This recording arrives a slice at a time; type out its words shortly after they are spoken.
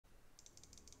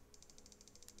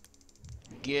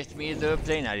Get me the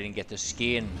plane. I didn't get the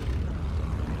skin.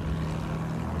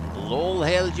 Lol,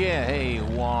 hell yeah. Hey,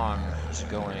 Juan. How's it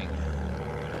going?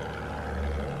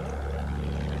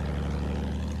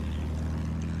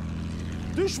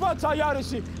 Düşman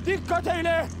tayyaresi. Dikkat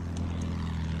eyle.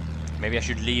 Maybe I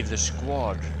should leave the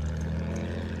squad.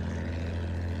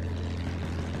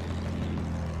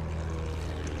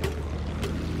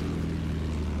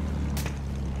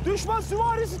 Düşman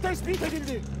süvarisi tespit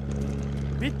edildi.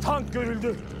 Bir tank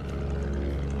görüldü.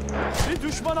 Bir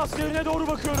düşman askerine doğru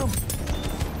bakıyorum.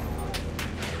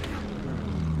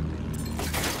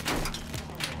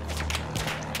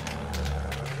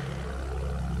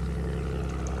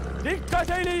 Dikkat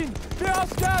eyleyin! Bir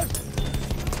asker!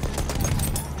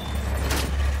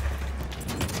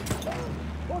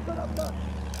 O tarafta!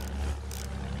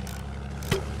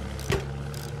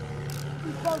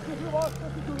 Düşman sesi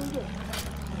vasıtası görüldü.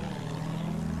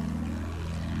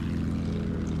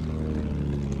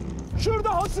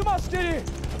 Şurada hasım askeri!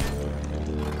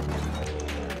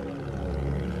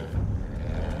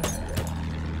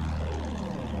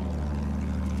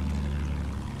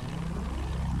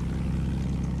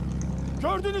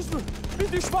 Gördünüz mü?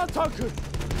 Bir düşman tankı.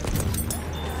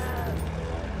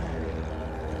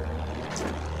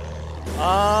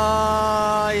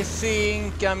 I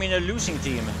think I'm in a losing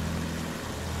team.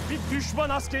 Bir düşman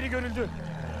askeri görüldü.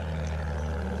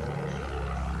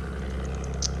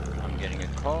 I'm getting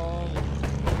a call.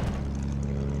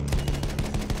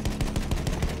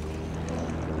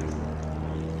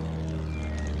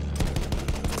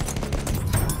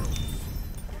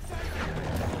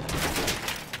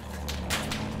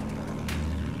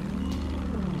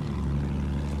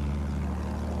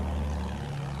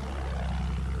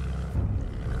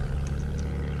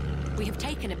 We have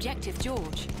taken objective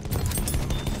George.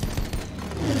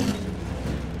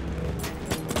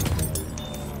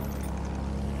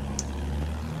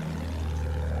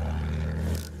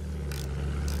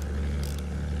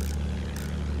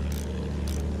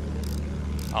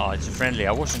 Oh, it's friendly.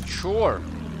 I wasn't sure.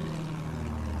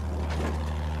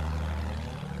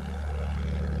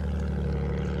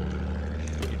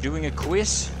 You're doing a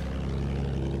quiz?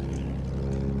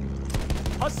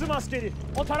 Hasım askeri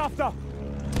o tarafta.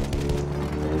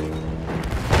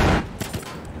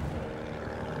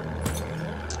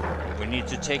 We need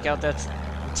to take out that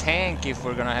tank if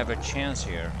we're gonna have a chance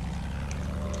here.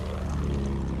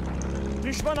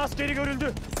 Düşman askeri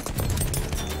görüldü.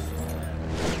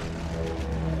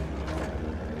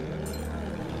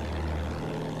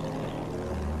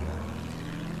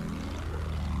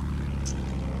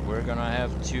 We're gonna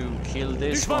have to kill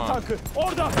this Düşman one. tankı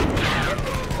orada.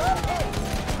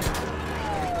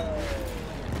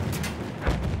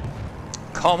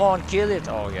 Come on, kill it!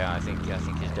 Oh yeah, I think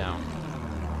he's down.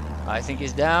 I think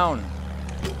he's down.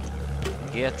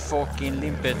 Get fucking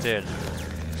limpeted.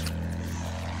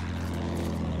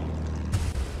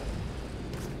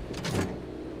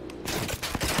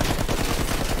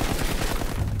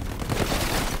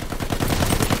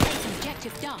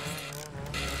 Objective done.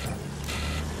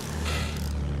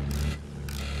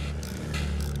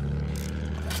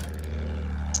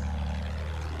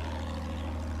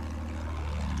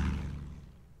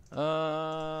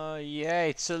 Yeah,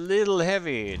 it's a little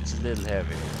heavy. It's a little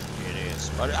heavy. It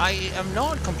is. But I am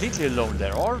not completely alone.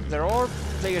 There are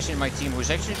players in my team who's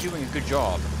actually doing a good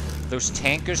job. Those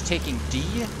tankers taking D,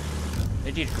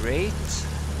 they did great.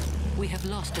 We have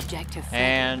lost objective.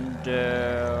 And O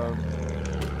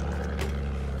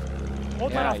yeah,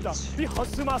 tarafta bir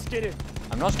hasım askeri.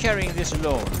 I'm not carrying this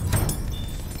alone.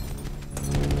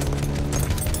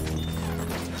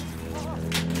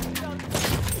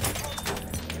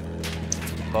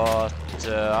 But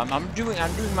I'm doing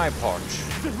my part.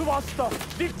 Zırhlı vasıta.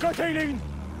 Dikkat eyleyin.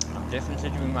 I'm definitely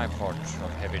doing my part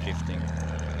of heavy lifting.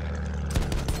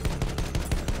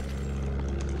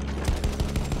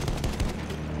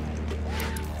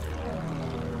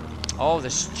 Oh,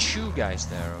 there's two guys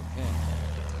there. Okay.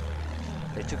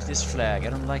 They took this flag. I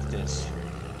don't like this.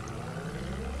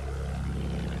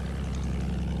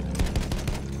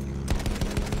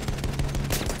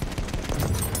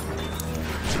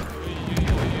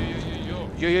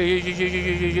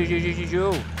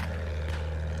 Yo.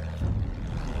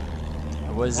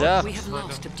 What's up? We have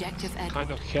lost objective Edward.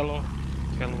 Kind of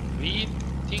Halloween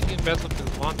thing in Battlefield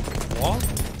 1 was?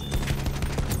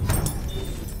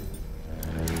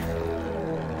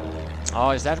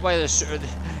 Oh, is that why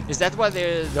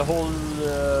the whole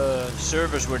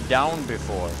servers were down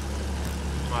before?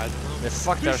 I don't know. They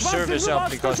fucked our servers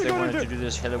up because they wanted to do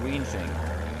this Halloween thing.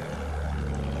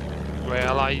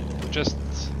 Well, I just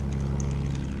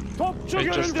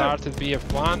started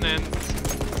BF1 and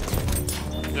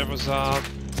there was a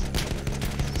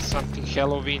something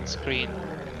Halloween screen.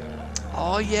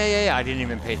 Oh yeah. I didn't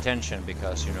even pay attention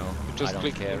because you know You just I don't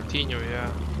click care. continue, yeah,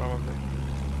 probably.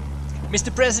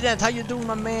 Mr. President, how you doing,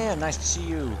 my man? Nice to see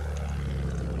you.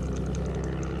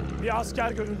 Bir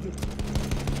asker görüldü.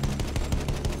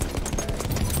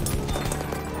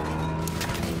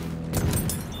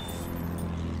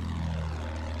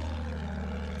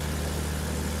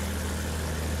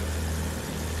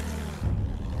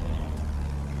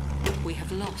 We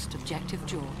have lost objective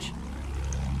George.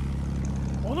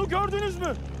 Onu gördünüz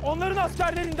mü? Onların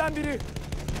askerlerinden biri.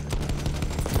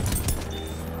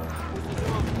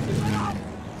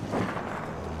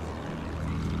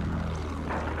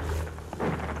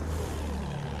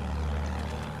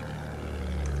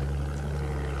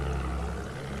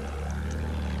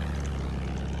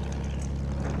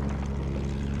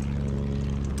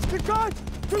 Dikkat!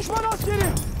 Düşman askeri!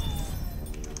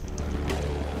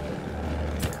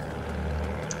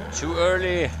 Too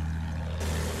early.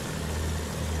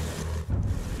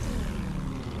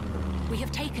 We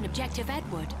have taken objective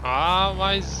Edward. Ah,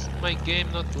 why is my game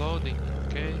not loading?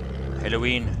 Okay.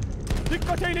 Halloween.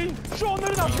 Dikkat eyleyin! Şu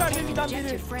onların askerlerinden biri.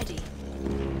 Objective Freddy.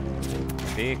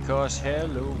 Because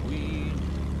Halloween.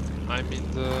 I'm in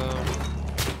the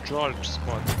George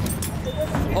spot.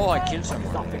 Oh, I killed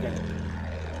someone.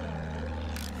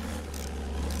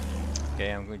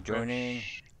 Okay, I'm joining.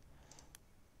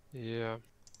 Yeah.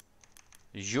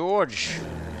 Georgie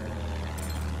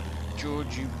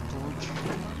Pooch.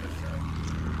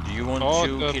 Do you want Oh,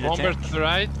 to the kill a bomber tank? to the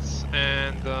right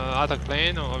and attack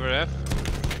plane over F.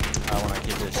 I wanna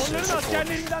kill this. Onların support.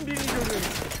 askerlerinden birini görüyorum.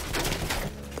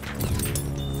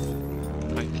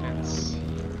 I can't see.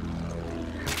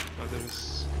 Oh, there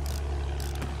is.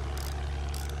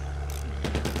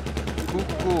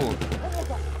 Cuckoo.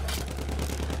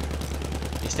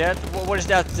 Is that what is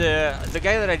that? The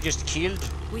guy that I just killed?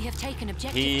 We have taken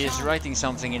objective He is Charlie. writing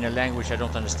something in a language I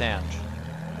don't understand.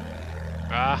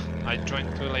 Ah, I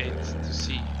joined too late to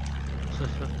see.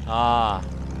 Ah,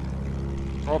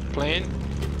 Oh, plane.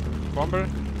 Bomber.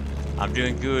 I'm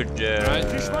doing good.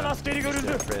 Right. Düşman askeri görüldü.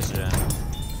 Mr. President.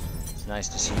 It's nice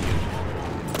to see you.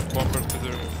 Bomber to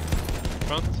the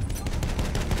front.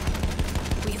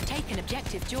 We have taken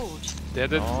objective George.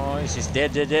 Dead it. Oh, he's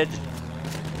dead.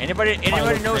 Anybody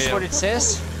knows what it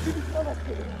says?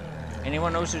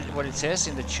 Anyone knows what it says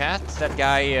in the chat? That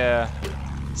guy,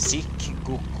 Sik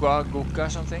Guka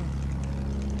something?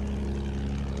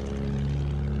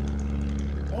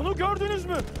 Onu gördünüz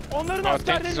mü? Onların Our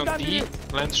tank is on askerlerinden D, biri.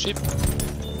 land ship.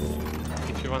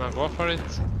 If you wanna go for it.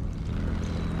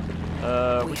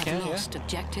 We We can, have yeah. lost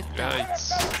objective Yeah, Duff.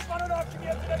 it's.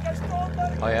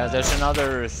 Oh yeah, there's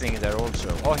another thing there also.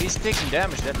 Oh, he's taking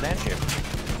damage, that land ship.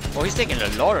 Oh, he's taking a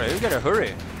lot of it. You gotta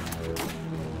hurry.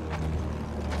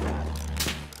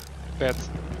 Dead.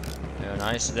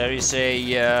 Yeah, nice. There is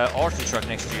a arty truck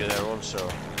next to you there also.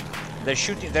 They're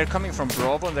shooting. They're coming from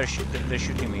Bravo. And they're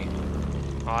shooting me.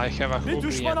 I have a Bir hook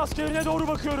düşman Lian. askerine doğru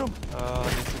bakıyorum.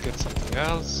 I need to get something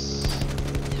else.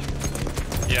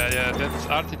 Yeah, that's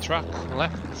arty truck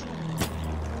left.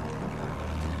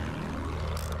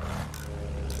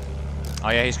 Oh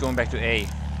yeah, he's going back to A.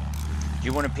 Do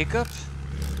you want to pick up?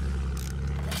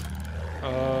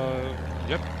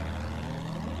 Yep.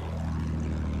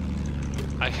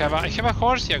 I have a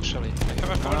horsey actually. I have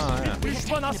a horsey. Ah, yeah. We have Düşman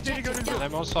taken askeri objective görüldü. And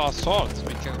Duff. I'm also assault.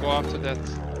 We can go after that.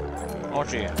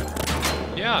 Archie.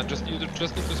 Yeah, you just need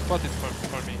to spot it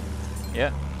for me.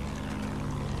 Yeah.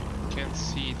 Can't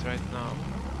see it right now.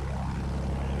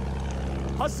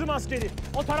 Hasım askeri.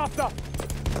 O tarafta.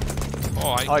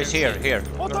 Oh, Oh, he's here.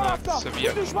 O No, tarafta. it's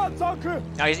severe. Bir düşman tankı.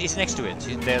 No, he's next to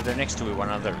it. They're next to one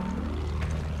another.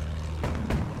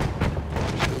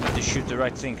 They shoot the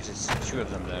right thing because it's two of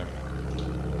them there.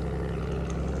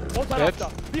 O tarafta.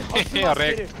 Bir hasım askeri.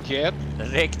 Wrecked get.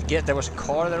 Wrecked get. There was a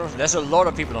car there. Also. There's a lot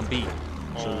of people on B.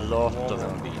 There's a Oh, lot of them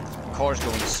on B. Cars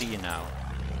going to C now.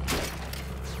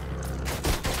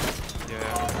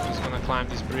 Yeah, I'm just gonna climb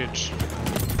this bridge.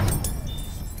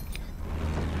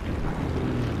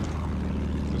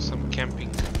 Do some camping.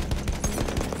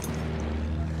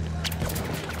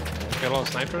 Hello,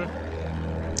 sniper.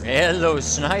 Hello,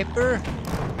 sniper.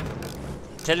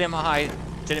 Tell him hi.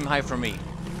 Tell him hi from me.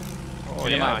 Oh Tell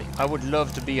him yeah, I would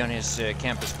love to be on his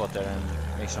campus spot there and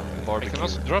make some I barbecue. can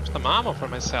also drop some ammo for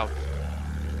myself.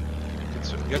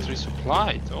 Get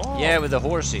resupplied. Oh, Yeah, with the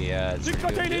horsey. Yeah, it's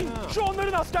Dikkat really good. eyleyin. Şu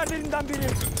onların askerlerinden biri.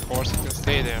 of course I can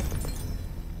stay there.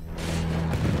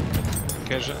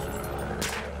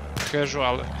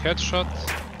 Casual headshot.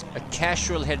 A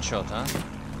casual headshot, huh?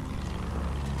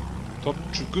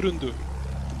 Topçu göründü.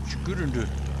 Göründü.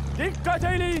 Dikkat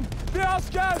eyleyin. Bir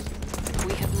asker.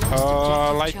 We have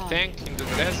lost Like objective tank in the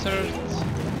desert.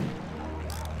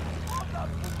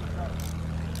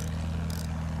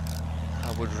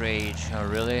 I would rage. Oh,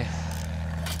 really?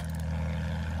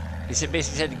 He said,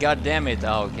 basically said, God damn it.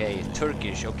 Oh, okay.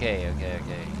 Turkish. Okay.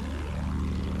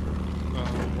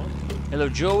 Hello,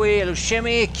 Joey. Hello,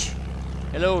 Shemik.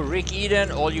 Hello, Rick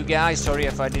Eden. All you guys. Sorry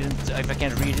if I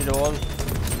can't read it all.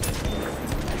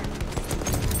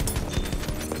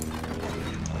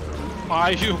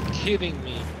 Are you kidding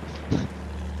me?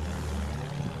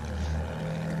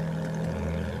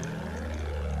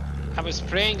 I was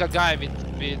spraying a guy with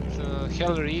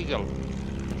Hell Eagle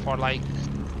for like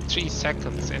 3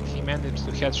 seconds and he managed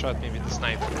to headshot me with the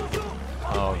sniper.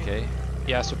 Oh, okay.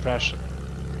 Yeah, suppression.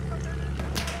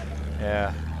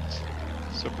 Yeah.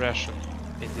 Suppression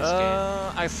in this game.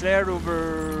 I flared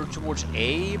over towards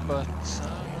A, but...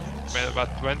 But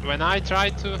when I try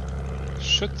to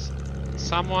shoot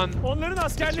someone Onların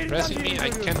askerlerinden suppressing me, birini I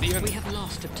görüyorum. can't even We have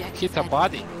lost objective hit a Edward.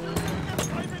 body.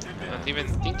 Not even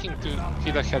thinking to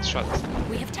hit a headshot.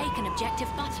 We have taken objective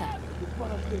butter.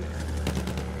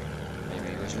 Maybe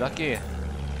he was lucky.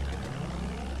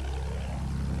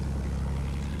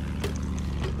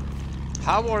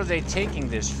 How are they taking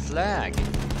this flag?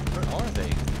 Where are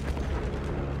they?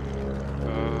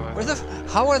 Where the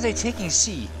how are they taking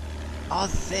C? Oh,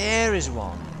 there is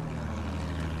one.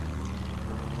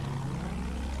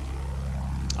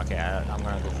 Okay, I'm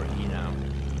gonna go for E now.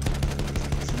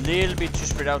 It's a little bit too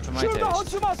spread out for my Şurada taste.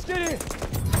 hasım askeri.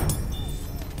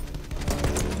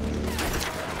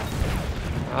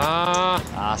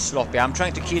 Sloppy. I'm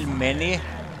trying to kill many,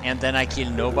 and then I kill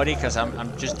nobody because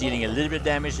I'm just dealing a little bit of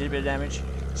damage,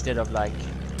 instead of like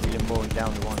really mowing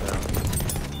down the one there.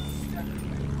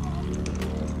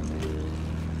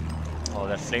 Oh,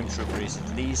 that flame trooper is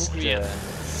at least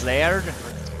flared.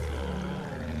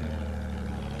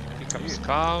 Pick up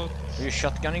scout. Are you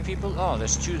shotgunning people? Oh,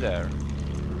 there's 2 there.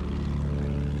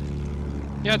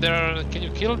 Yeah, there are. Can you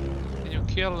kill We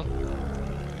have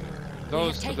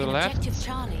those to the taken left? objective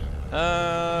Charlie.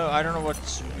 I don't know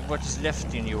what is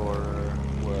left in your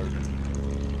world.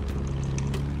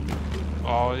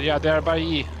 Oh yeah, they're by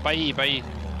E.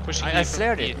 Pushing E I from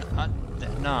flared E. it.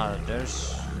 No,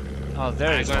 there's. Oh,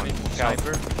 there is got one it.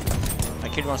 sniper. I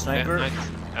killed one sniper.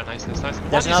 Yeah, nice. There's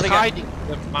One is another guy. hiding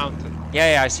the mountain.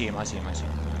 Yeah, I see him. See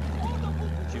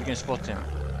if you can spot him.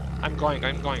 I'm going.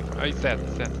 Oh, he's dead.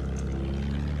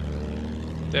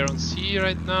 They're on C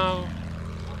right now.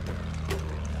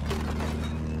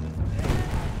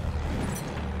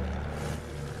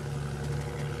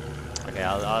 Okay,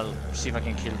 I'll see if I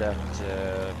can kill that.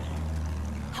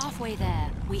 Halfway there,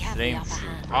 we have the Flame upper shoot.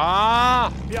 hand.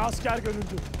 Ah! Bir asker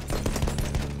görüldü.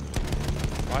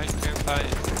 Why can't I?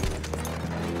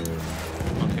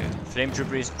 Okay. Flame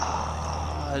trooper is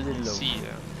a little low. C.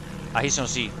 He's on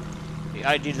C.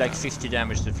 I did like 50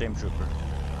 damage to the flame trooper.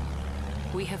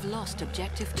 We have lost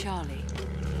objective Charlie.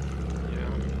 Yeah.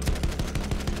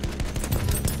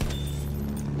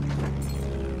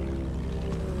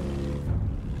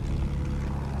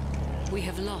 We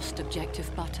have lost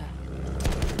objective butter.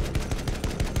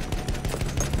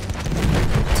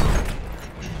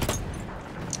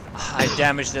 I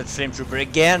damaged that flame trooper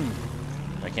again.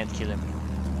 I can't kill him.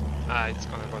 Ah, it's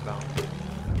gonna go down.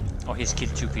 Oh, he's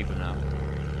killed 2 people now.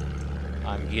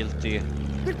 I'm guilty.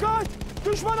 Dikkat!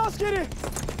 Düşman askeri.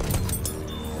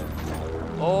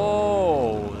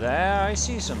 Oh, there I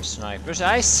see some snipers.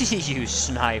 I see you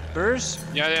snipers.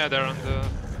 Yeah, they're on the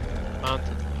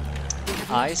mountain. We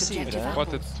have I lost see objective that.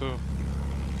 Spotted apples. too.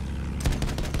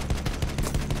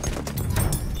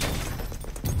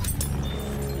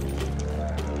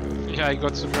 Yeah, I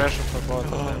got suppression for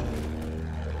both of them.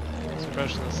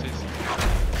 Suppression assist.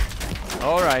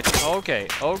 Alright, okay.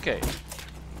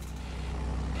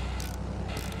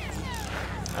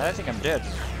 I think I'm dead.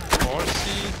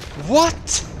 Corsair.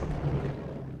 What?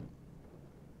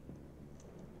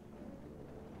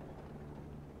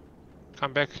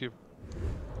 Come back here.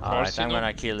 Alright, Corsair, I'm no?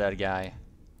 gonna kill that guy.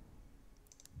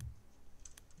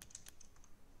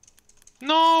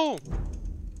 No!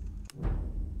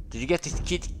 Did you get the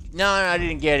kit? No, I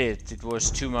didn't get it. It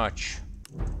was too much.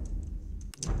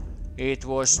 It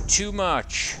was too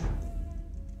much.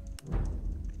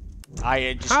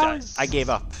 I gave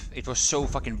up. It was so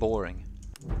fucking boring.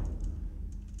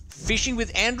 Fishing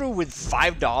with Andrew with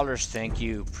 $5. Thank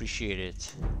you. Appreciate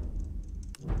it.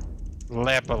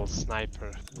 Level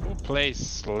sniper. Who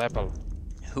plays level?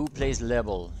 Who plays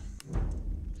level?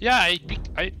 Yeah,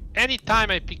 anytime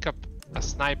I pick up a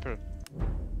sniper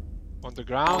on the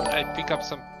ground, I pick up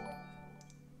some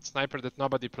sniper that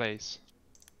nobody plays.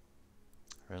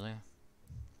 Really?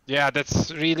 Yeah,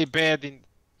 that's really bad in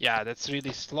yeah, that's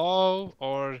really slow,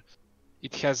 or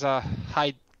it has a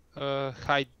high,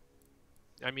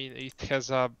 I mean, it has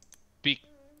a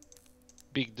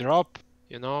big drop,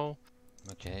 you know?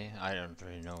 Okay, I don't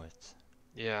really know it.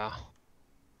 Yeah.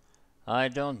 I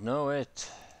don't know it.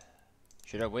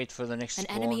 Should I wait for the next An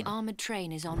spawn? enemy armored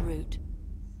train is en route.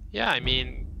 Yeah, I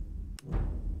mean,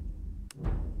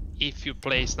 if you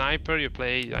play sniper, you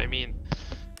play, I mean,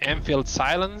 Enfield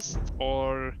silenced,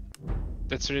 or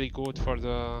that's really good for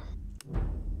the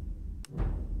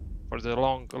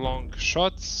long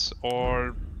shots,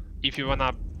 or if you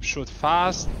wanna shoot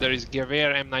fast, there is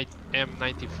Gewehr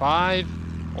M95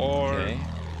 or Okay.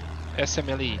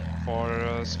 SMLE for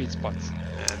sweet spots.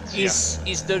 And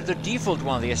Is the default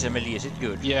one the SMLE? Is it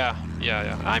good? yeah.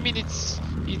 I mean, it's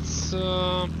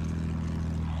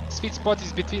sweet spot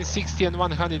is between 60 and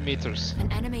 100 meters.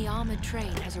 An enemy armored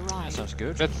train has That arrived. sounds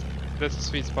good. That's a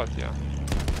sweet spot, yeah.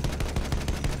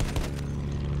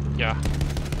 Yeah.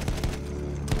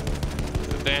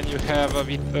 Then you have a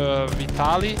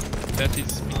Vitali that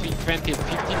is between 20 and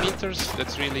 50 meters.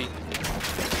 That's really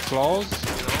close,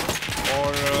 you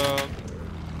know.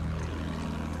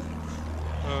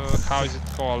 Or how is it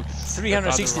called? 360 That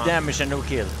other one. damage and no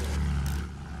kill.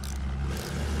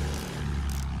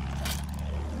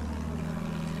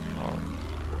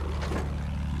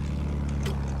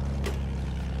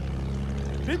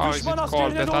 Bir How is it düşman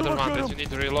called? askerine That doğru other one bakıyorum. that you need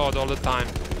to reload all the time.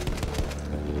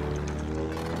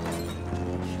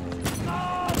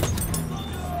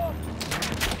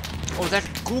 Oh, that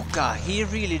Kuka, he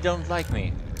really don't like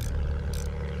me.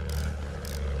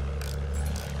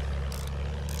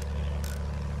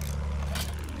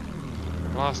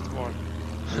 Last one.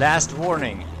 Last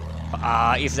warning.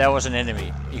 If that was an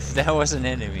enemy. If that was an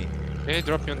enemy. Okay,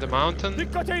 drop you on the mountain.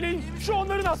 Dikkat eyleyin. Şu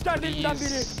onların askerlerinden biri.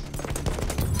 Please.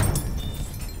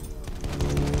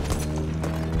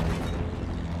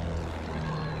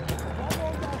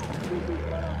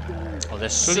 Oh,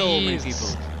 there's so many Please. people.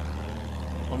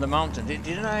 On the mountain.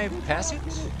 Didn't I pass it?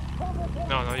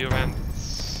 No, you went.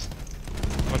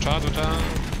 Watch out, watch out.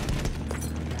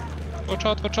 Watch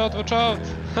out, watch out, watch out.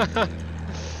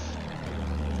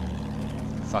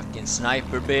 Fucking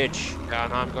sniper, bitch. Yeah,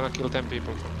 now I'm gonna kill 10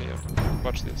 people from here.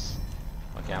 Watch this.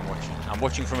 Okay, I'm watching. I'm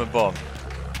watching from above.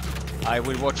 I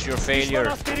will watch your Düşman failure.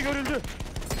 askeri görüldü.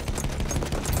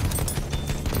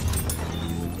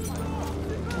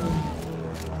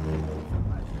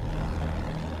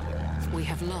 We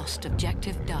have lost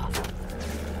objective Duff.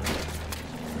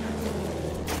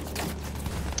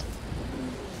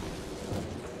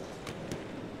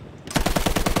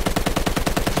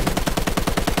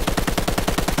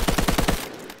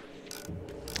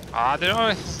 Ah, there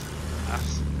are.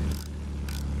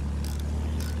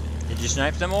 Did you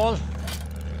snipe them all?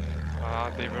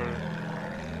 They were.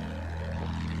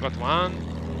 Got one.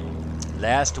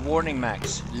 Last warning,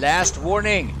 Max. Last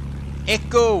warning.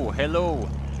 Echo. Hello.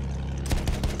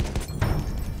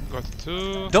 Got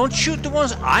two. Don't shoot the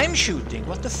ones I'm shooting.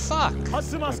 What the fuck,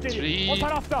 Hasım askeri. Three. O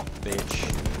tarafta.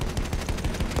 bitch?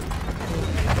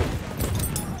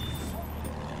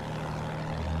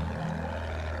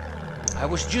 I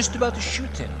was just about to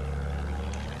shoot him.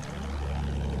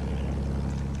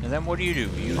 And then what do? You...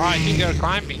 Oh, I think they're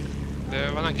climbing. They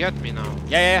wanna get me now.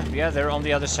 Yeah, they're on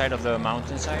the other side of the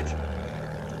mountainside.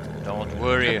 Don't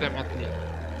worry. Get them at me.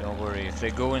 Don't worry. If they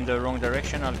go in the wrong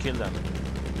direction, I'll kill them.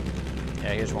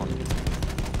 Yeah, here's one.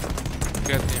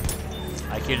 Get him.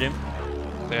 I killed him.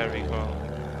 There we go.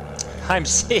 I'm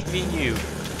saving you.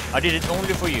 I did it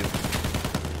only for you.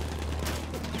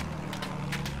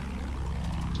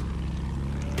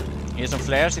 Here's some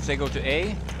flares if they go to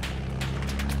A.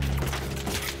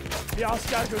 Bir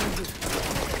asker görüldü.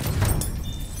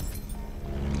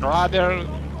 Ah, they're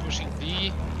pushing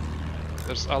D.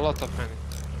 There's a lot of many.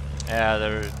 Yeah,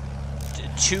 there are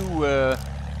two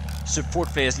support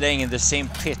players laying in the same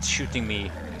pit shooting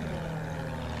me.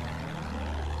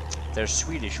 They're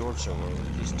Swedish also, or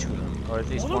at least two of them. Or at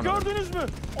least Onu one of them. gördünüz mü?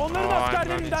 Onların Oh, I'm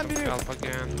gonna need askerlerinden some biri. help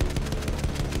again.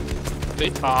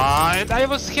 And I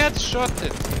was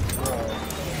headshotted.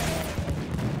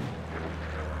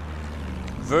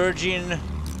 Virgin...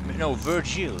 No,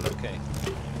 Virgil, okay.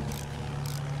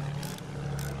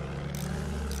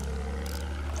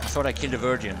 I thought I killed a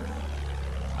virgin.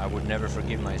 I would never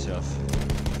forgive myself.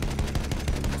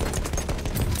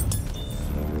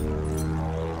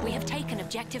 We have taken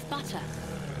objective butter.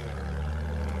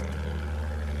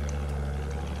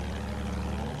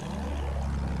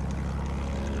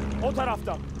 O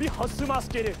tarafta. Bir hasım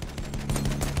askeri.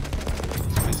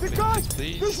 Please, Dikkat! please,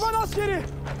 please. Düşman askeri.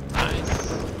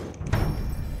 Nice.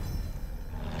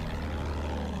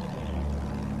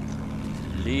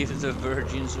 Leave the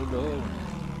virgins alone.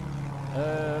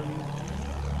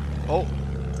 Oh.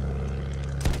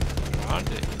 Are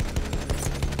they?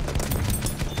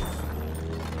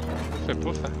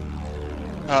 Puffe.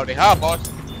 Howdy, how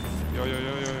boss? Yo.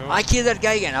 I killed that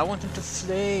guy again. I want him to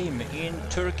flame in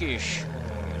Turkish.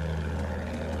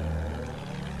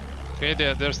 Okay,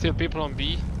 there's still people on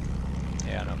B.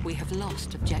 Yeah, I know. We have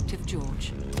lost objective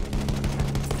George.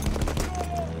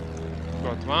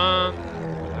 Got one.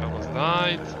 That was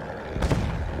died.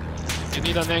 You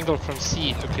need an angle from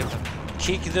C to kill them.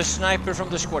 Kick the sniper from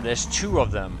the squad. There's 2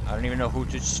 of them. I don't even know who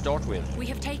to start with. We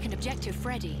have taken objective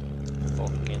Freddy.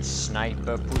 Fucking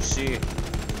sniper pussy.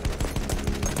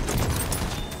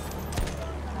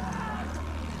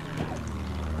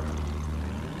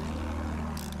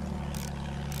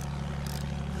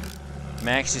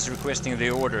 Max is requesting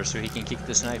the order so he can kick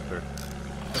the sniper.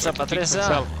 What's up,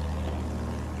 Patricia?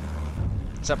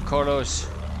 What's up, Carlos?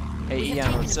 Hey, We have Ian,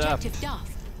 taken what's up? objective Duff.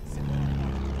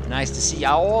 Nice to see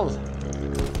y'all.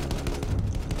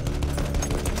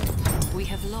 We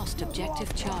have lost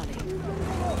objective Charlie.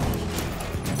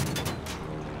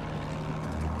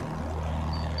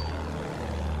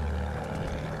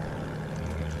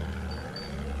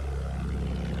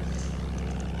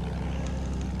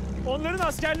 Onların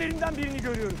askerlerinden birini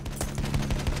görüyorum.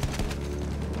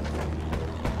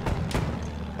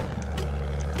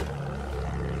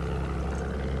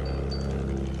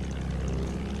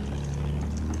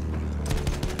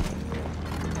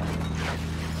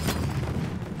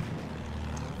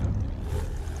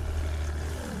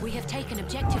 We have taken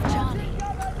objective Charlie.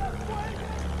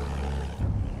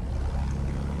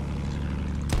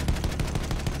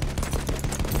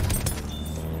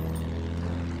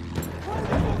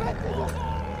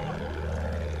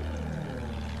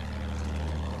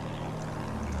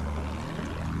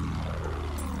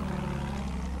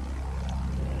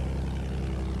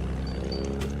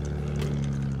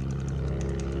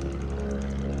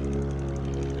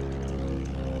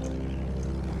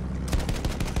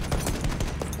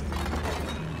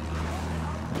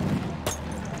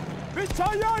 Ve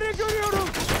tayyare görüyorum.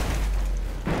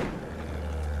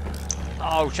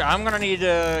 Ouch, I'm gonna need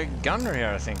a gunner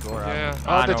here, I think. Or, Yeah.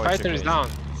 ah, Oh, that no, it's fighter is okay. down.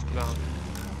 He's down.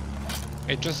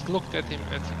 I just looked at him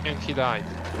and he died.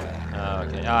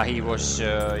 Okay. Ah, he was,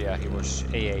 yeah, he was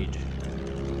AA'd.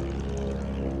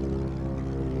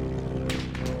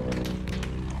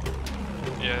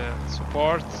 Yeah,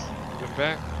 support. Get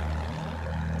back.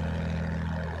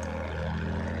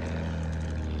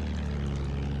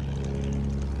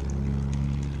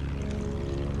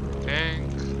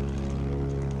 Tank.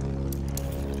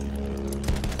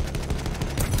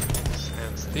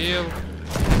 Stand still.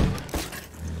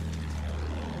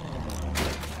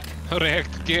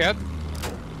 React get.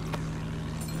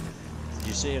 Did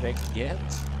you say wrecked yet?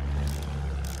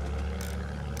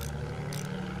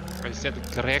 I said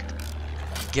correct.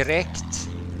 Grekt.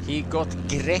 He got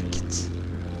grekt.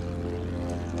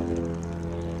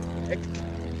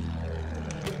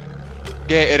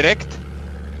 G-erect.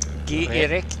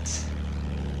 G-erekt.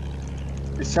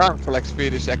 It sounds like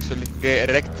Swedish actually.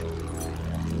 G-erect.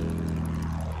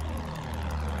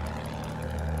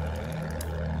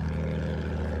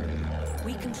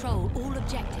 We control all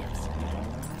objectives.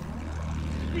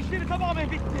 İşleri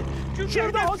tamamen bitti.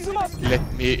 Şurada hazırlan. Let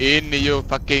me in, you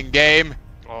fucking game.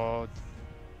 Oh,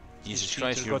 Jesus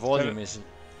cheater Christ, your got volume is...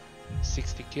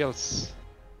 60 kills.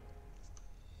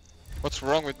 What's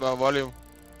wrong with my volume?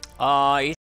 It